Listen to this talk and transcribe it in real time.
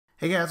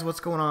Hey guys, what's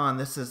going on?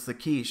 This is the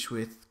Quiche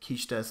with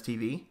Quiche Does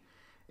TV,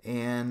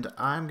 and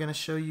I'm going to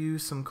show you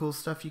some cool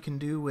stuff you can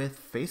do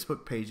with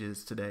Facebook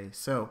pages today.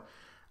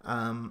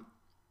 Um,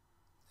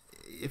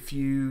 if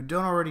you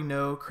don't already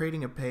know,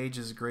 creating a page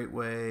is a great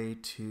way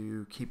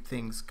to keep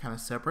things kind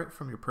of separate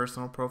from your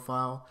personal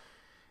profile.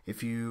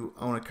 If you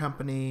own a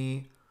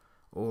company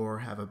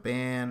or have a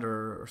band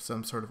or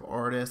some sort of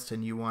artist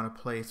and you want a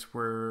place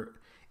where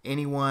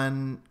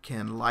anyone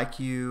can like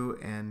you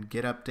and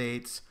get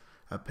updates,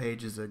 a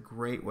page is a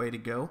great way to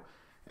go.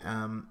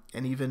 And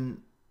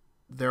even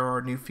there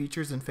are new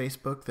features in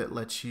Facebook that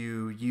lets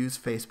you use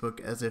Facebook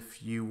as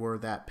if you were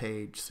that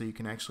page. So you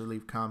can actually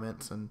leave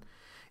comments and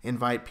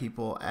invite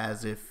people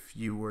as if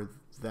you were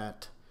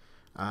that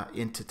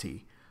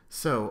entity.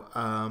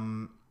 We're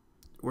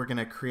going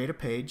to create a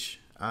page.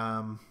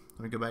 Let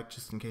me go back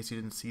just in case you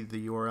didn't see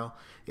the URL.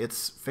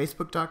 It's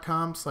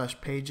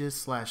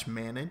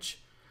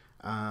facebook.com/pages/manage.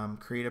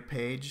 Create a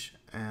page.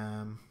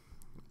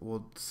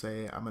 We'll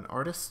say I'm an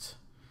artist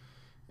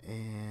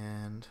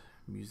and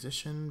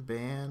musician,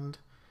 band.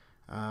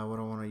 What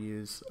do I want to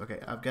use? Okay,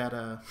 I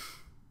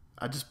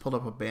just pulled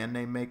up a band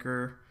name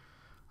maker.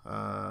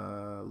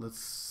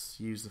 Let's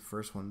use the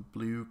first one,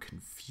 Blue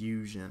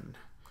Confusion.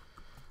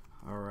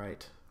 All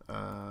right.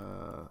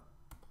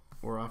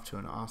 We're off to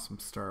an awesome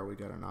start. We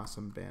got an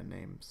awesome band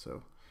name.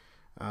 So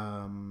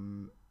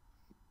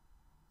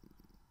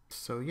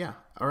yeah.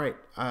 All right.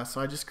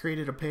 So I just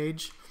created a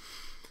page.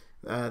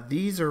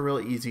 These are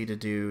really easy to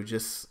do.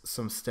 Just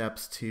some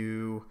steps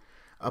to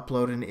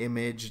upload an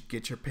image,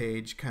 get your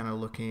page kind of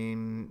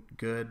looking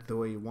good the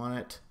way you want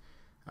it.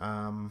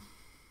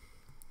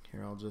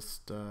 Here, I'll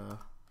just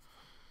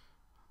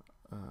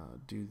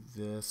do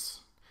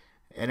this,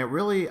 and it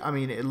really, I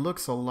mean, it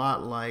looks a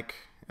lot like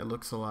a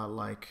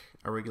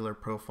regular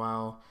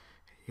profile.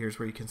 Here's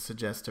where you can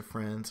suggest to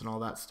friends and all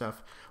that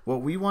stuff.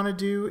 What we want to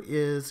do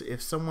is,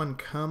 if someone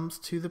comes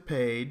to the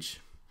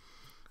page,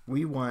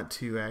 we want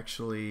to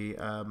actually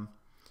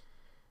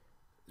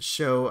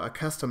show a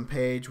custom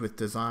page with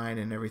design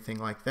and everything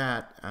like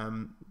that.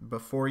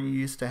 Before, you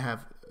used to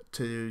have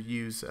to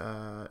use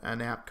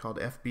an app called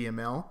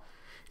FBML.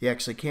 You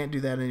actually can't do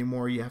that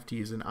anymore. You have to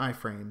use an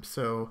iframe.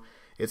 So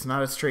it's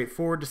not as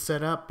straightforward to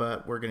set up,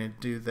 but we're going to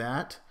do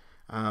that.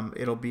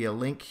 It'll be a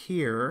link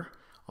here.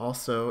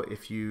 Also,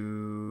 if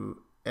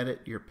you edit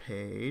your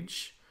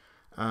page,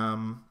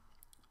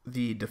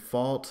 the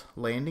default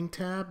landing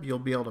tab, you'll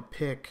be able to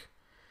pick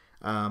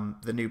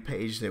the new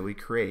page that we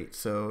create.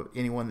 So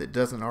anyone that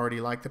doesn't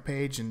already like the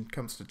page and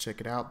comes to check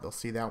it out, they'll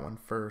see that one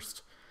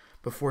first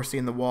before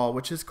seeing the wall,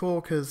 which is cool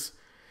because,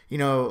 you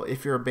know,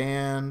 if you're a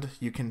band,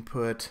 you can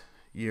put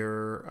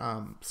your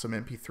some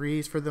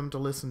MP3s for them to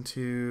listen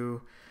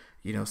to,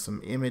 you know,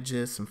 some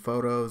images, some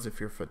photos. If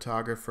you're a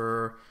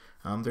photographer,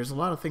 there's a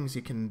lot of things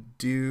you can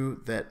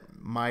do that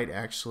might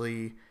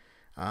actually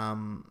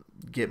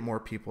get more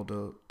people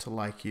to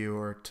like you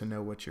or to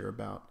know what you're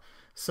about.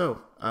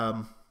 So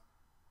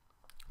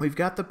we've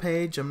got the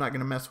page. I'm not going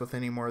to mess with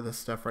any more of this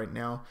stuff right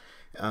now.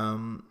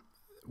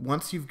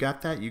 Once you've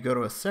got that, you go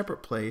to a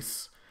separate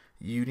place.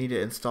 You need to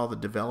install the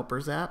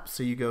developers app.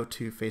 So you go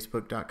to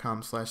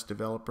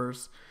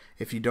facebook.com/developers.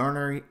 If you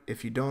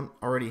don't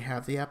already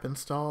have the app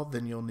installed,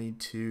 then you'll need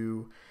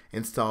to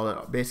install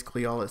it.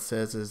 Basically, all it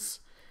says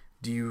is,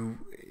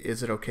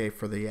 is it okay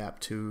for the app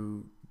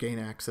to gain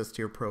access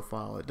to your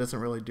profile? It doesn't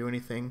really do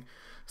anything.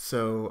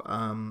 So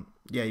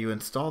yeah, you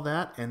install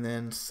that and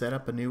then set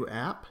up a new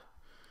app.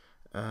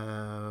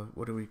 Let's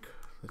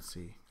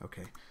see.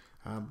 Okay.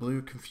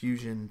 Blue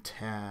Confusion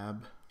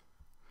tab.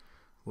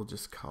 We'll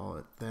just call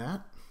it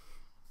that.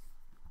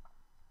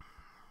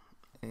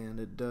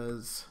 And it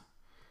does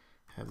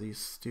have these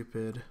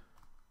stupid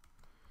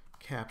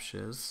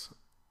captchas,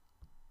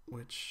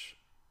 which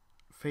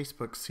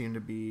Facebook seem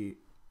to be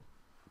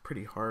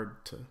pretty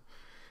hard to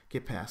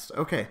get past.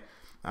 Okay.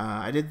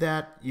 I did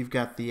that. You've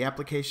got the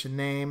application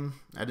name,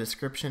 a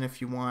description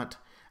if you want,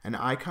 an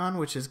icon,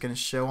 which is going to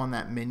show on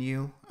that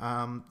menu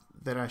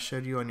that I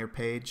showed you on your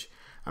page.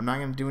 I'm not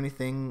going to do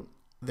anything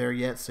there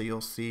yet, so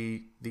you'll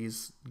see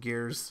these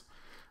gears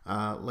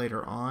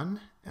later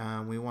on.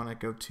 We want to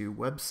go to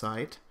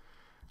website,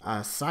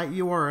 site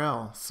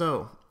URL.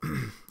 So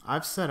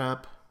I've set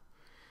up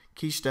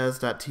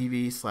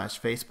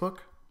quichedoes.tv/Facebook,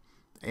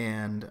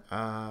 and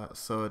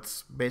so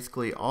it's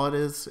basically, all it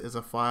is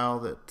a file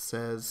that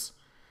says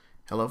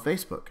hello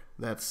Facebook.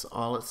 That's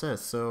all it says.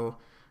 So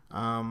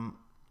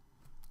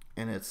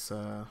and it's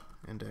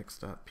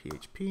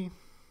index.php.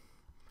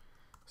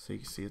 So you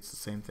can see it's the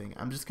same thing.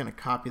 I'm just going to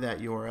copy that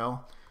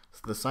URL.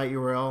 So the site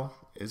URL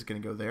is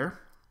going to go there.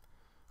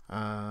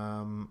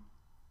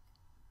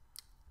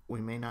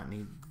 We may not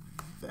need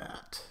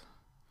that.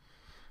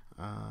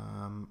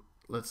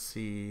 Let's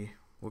see.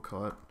 We'll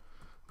call it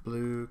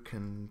Blue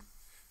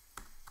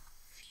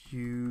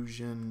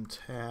Confusion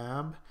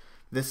tab.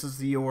 This is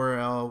the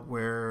URL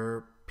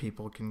where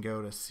people can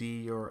go to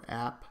see your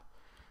app.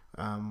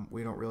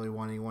 We don't really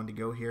want anyone to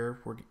go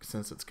here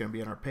since it's going to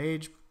be on our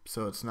page,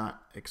 so it's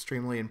not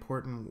extremely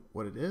important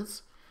what it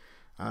is.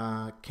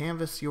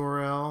 Canvas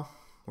URL,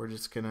 we're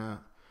just going to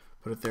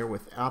put it there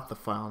without the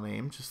file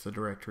name, just the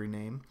directory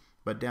name.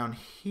 But down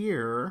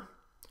here,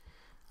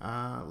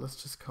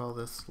 let's just call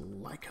this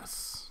like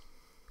us.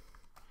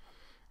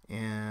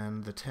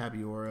 And the tab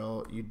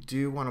URL, you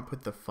do want to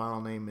put the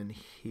file name in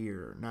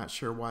here. Not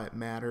sure why it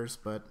matters,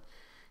 but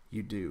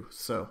you do.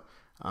 So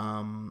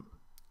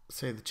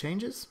save the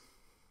changes.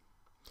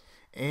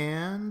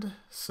 And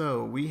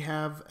so we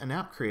have an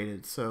app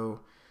created.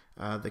 So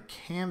the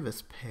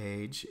Canvas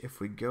page,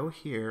 if we go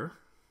here,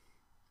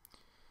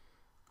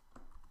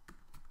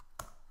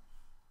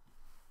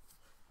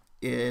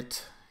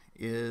 it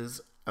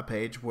is a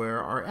page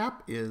where our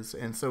app is.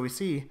 And so we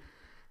see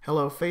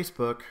hello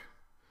Facebook,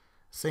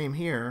 same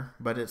here,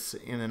 but it's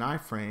in an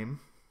iframe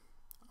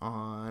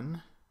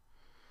on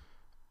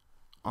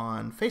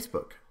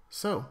Facebook.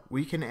 So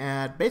we can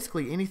add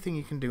basically anything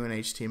you can do in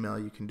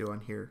HTML, you can do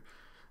on here.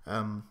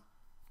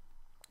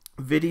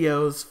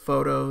 Videos,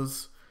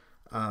 photos,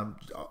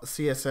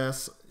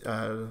 CSS,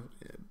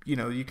 you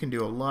know, you can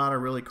do a lot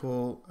of really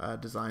cool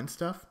design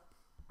stuff.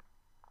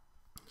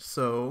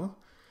 So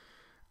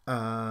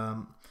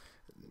now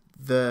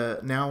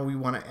we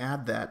want to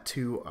add that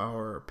to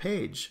our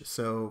page.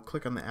 So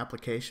click on the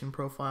application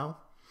profile,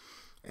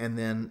 and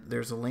then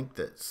there's a link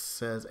that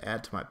says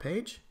add to my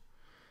page,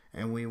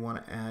 and we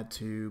want to add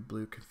to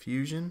Blue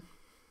Confusion.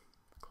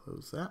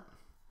 Close that.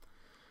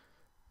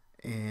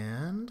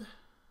 And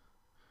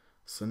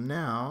so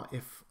now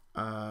if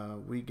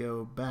we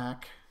go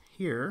back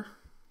here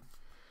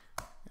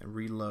and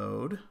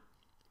reload,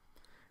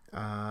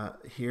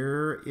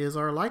 here is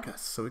our like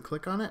us. So we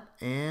click on it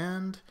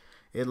and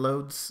it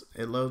loads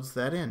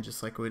that in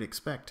just like we'd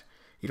expect.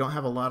 You don't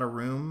have a lot of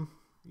room,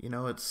 you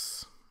know,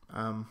 it's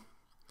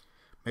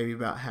maybe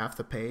about half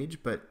the page,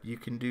 but you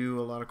can do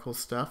a lot of cool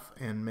stuff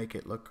and make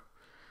it look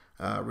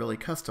really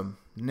custom.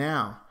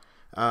 Now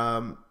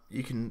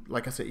you can,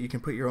 like I said, you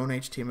can put your own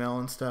HTML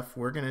and stuff.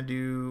 We're gonna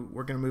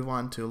move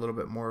on to a little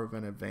bit more of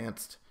an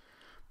advanced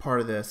part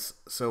of this.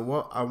 So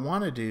what I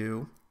want to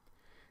do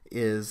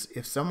is,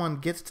 if someone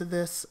gets to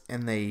this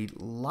and they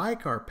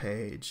like our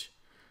page,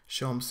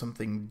 show them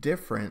something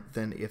different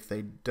than if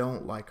they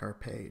don't like our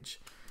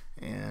page.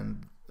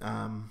 And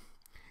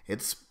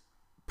it's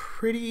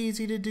pretty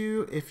easy to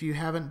do. If you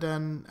haven't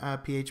done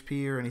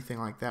PHP or anything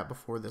like that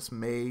before, this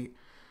may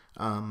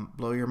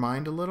blow your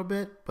mind a little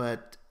bit,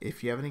 but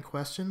if you have any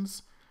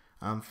questions,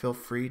 feel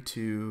free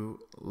to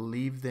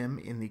leave them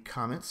in the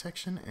comment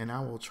section and I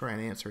will try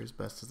and answer as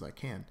best as I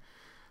can.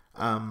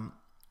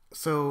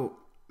 So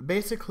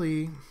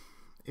basically,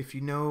 if you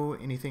know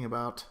anything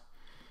about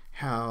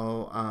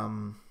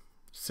how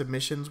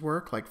submissions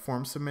work, like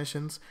form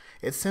submissions,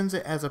 it sends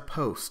it as a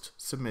post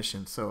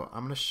submission. So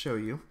I'm going to show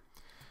you.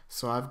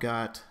 So I've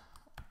got,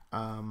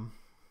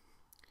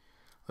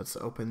 let's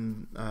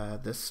open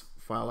this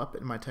file up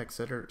in my text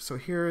editor. So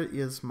here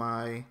is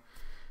my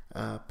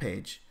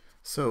page.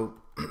 So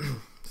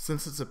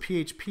since it's a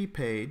PHP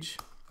page,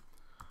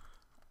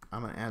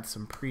 I'm going to add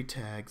some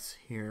pre-tags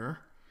here,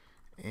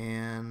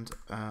 and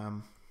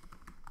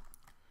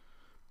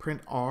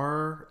print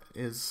R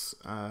is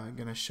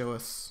going to show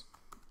us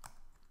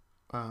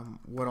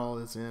what all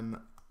is in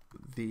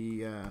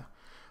the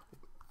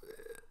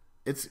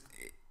it's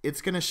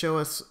going to show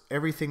us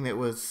everything that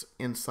was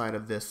inside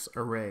of this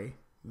array,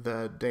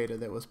 the data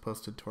that was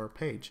posted to our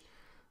page.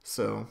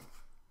 So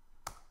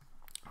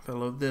if I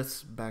load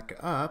this back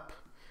up,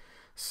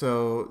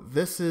 so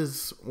this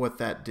is what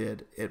that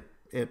did.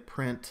 It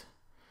printed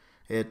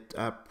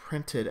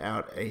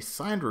out a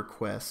signed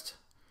request,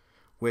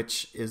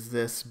 which is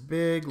this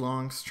big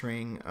long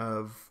string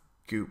of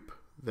goop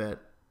that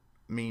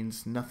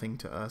means nothing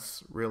to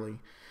us really.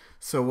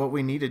 So what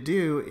we need to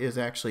do is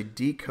actually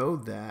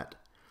decode that,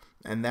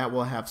 and that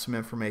will have some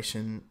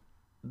information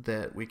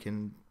that we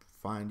can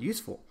find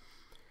useful.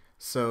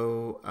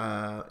 So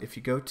if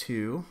you go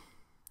to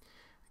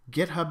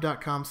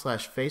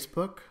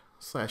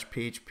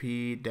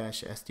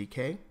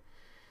github.com/facebook/php-sdk,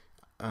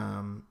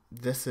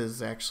 this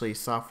is actually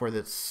software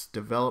that's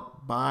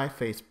developed by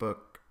Facebook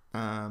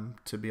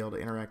to be able to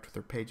interact with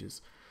their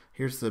pages.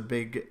 Here's the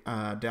big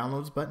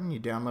downloads button. You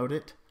download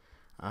it.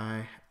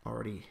 I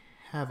already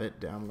have it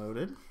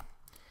downloaded,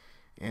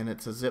 and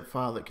it's a zip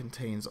file that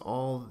contains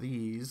all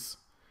these.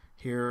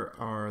 Here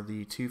are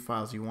the two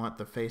files you want,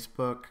 the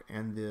Facebook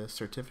and the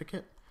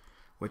certificate,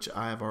 which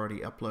I've already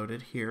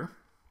uploaded here.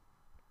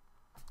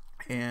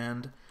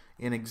 And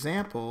in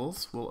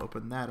examples, we'll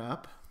open that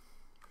up,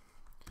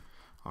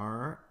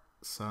 are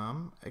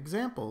some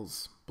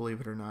examples,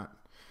 believe it or not.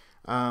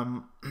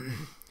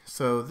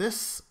 So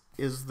this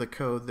is the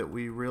code that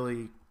we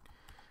really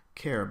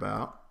care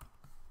about.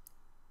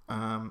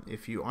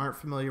 If you aren't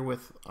familiar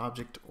with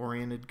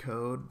object-oriented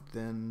code,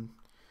 then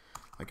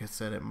like I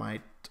said, it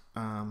might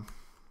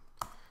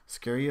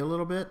scare you a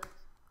little bit.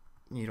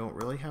 You don't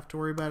really have to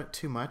worry about it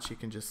too much. You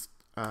can just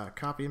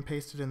copy and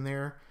paste it in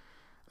there.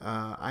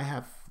 I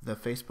have the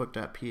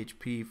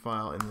facebook.php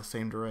file in the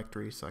same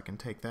directory, so I can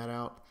take that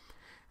out.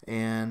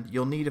 And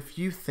you'll need a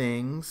few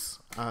things.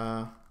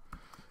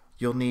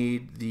 you'll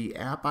need the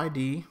app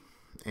ID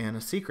and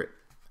a secret,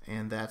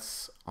 and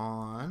that's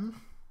on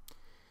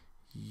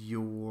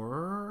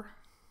your,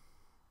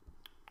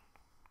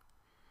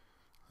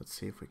 let's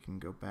see if we can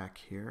go back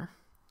here.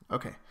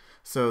 Okay,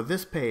 so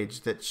this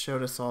page that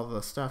showed us all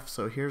the stuff,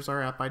 so here's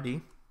our app ID.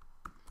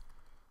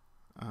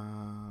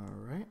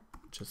 Alright,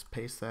 just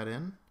paste that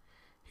in.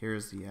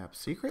 Here's the app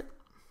secret.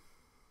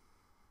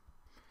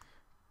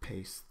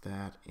 Paste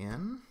that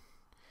in.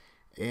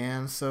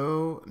 And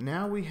so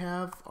now we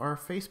have our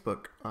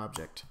Facebook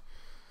object.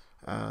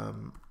 I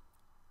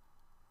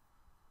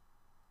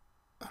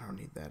don't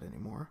need that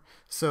anymore.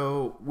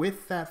 So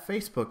with that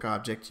Facebook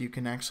object, you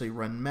can actually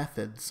run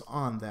methods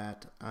on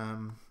that.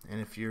 And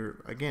if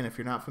you're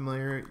not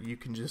familiar, you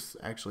can just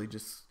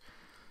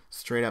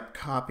straight up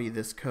copy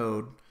this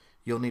code.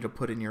 You'll need to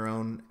put in your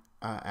own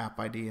app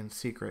ID and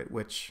secret,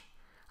 which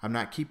I'm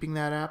not keeping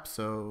that app,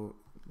 so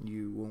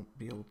you won't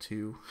be able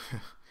to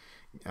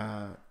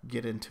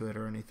get into it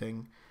or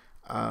anything.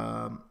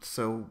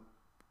 So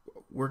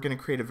we're going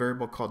to create a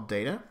variable called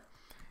data,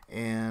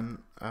 and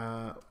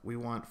we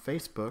want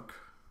Facebook,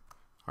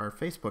 our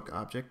Facebook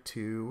object,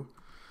 to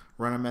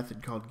run a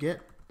method called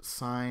get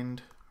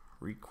signed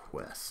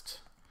request.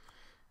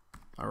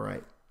 All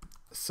right,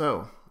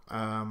 so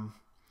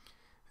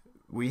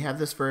we have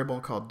this variable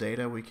called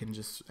data. We can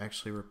just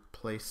actually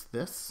replace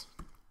this,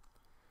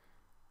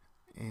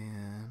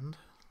 and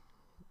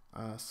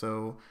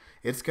so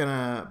it's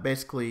gonna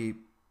basically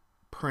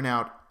print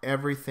out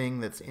everything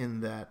that's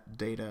in that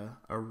data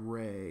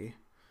array.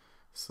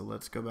 So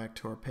let's go back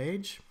to our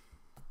page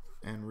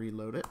and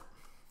reload it.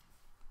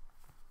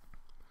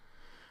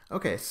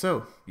 Okay,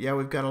 so yeah,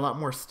 we've got a lot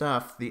more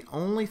stuff. The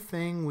only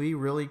thing we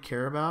really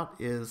care about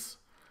is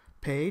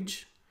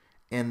page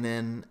and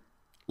then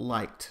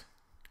liked.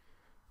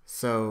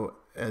 So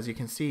as you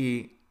can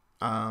see,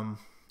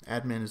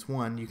 admin is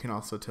 1. You can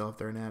also tell if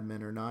they're an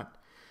admin or not.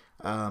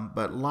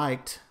 But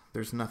liked,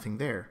 there's nothing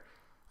there.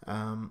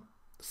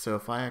 So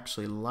if I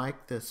actually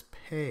like this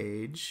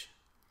page,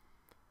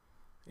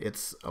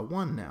 it's a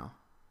 1 now.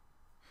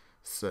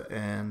 So,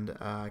 and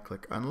I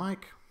click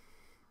unlike,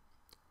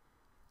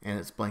 and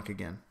it's blank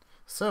again.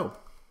 So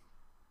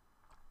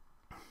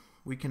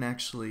we can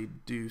actually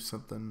do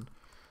something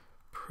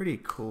pretty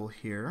cool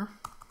here.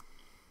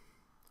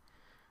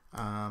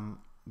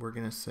 We're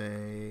going to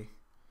say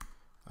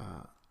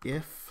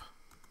if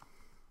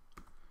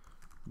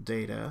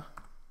data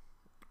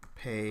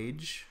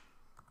page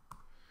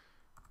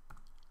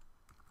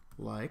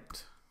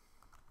liked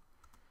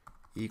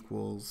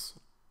equals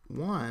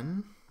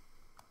 1.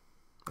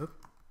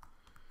 Oop.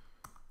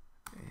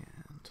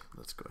 And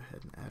let's go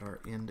ahead and add our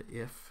end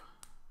if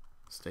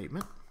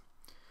statement.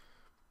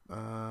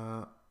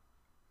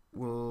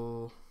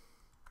 We'll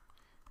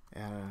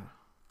add a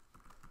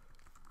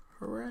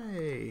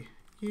hooray,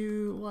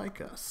 you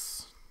like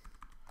us.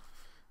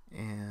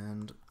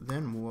 And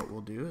then what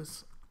we'll do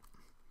is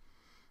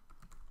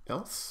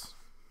else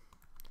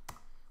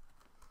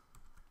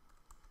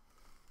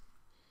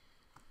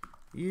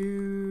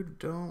you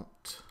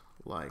don't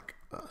like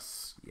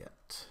us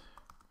yet.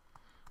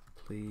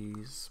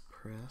 Please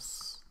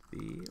press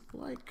the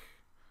like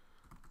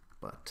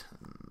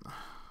button.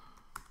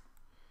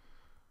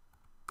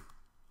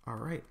 All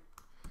right.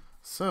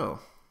 So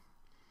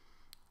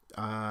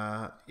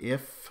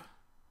if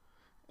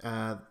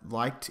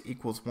liked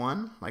equals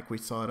 1, like we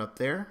saw it up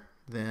there,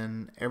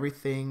 then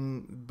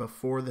everything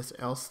before this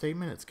else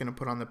statement it's going to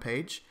put on the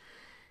page.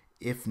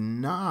 If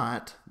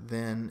not,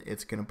 then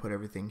it's going to put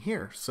everything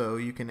here. So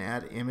you can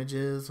add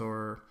images,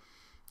 or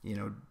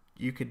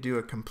you could do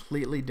a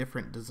completely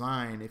different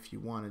design if you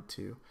wanted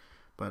to.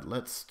 But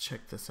let's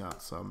check this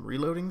out. So I'm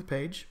reloading the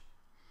page.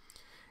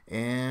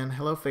 And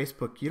hello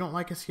Facebook, you don't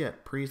like us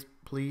yet. Please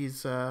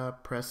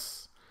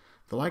press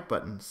the like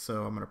button.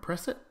 So I'm going to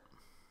press it.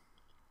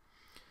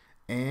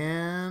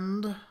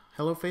 And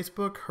hello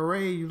Facebook,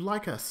 hooray, you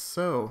like us.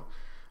 So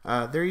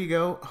there you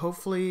go.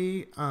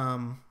 Hopefully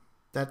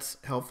that's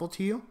helpful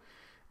to you.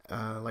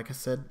 Like I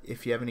said,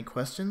 if you have any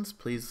questions,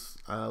 please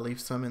leave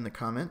some in the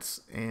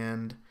comments.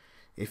 And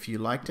if you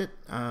liked it,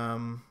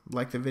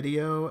 like the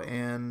video,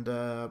 and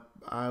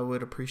I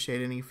would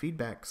appreciate any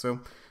feedback.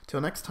 So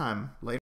till next time, later.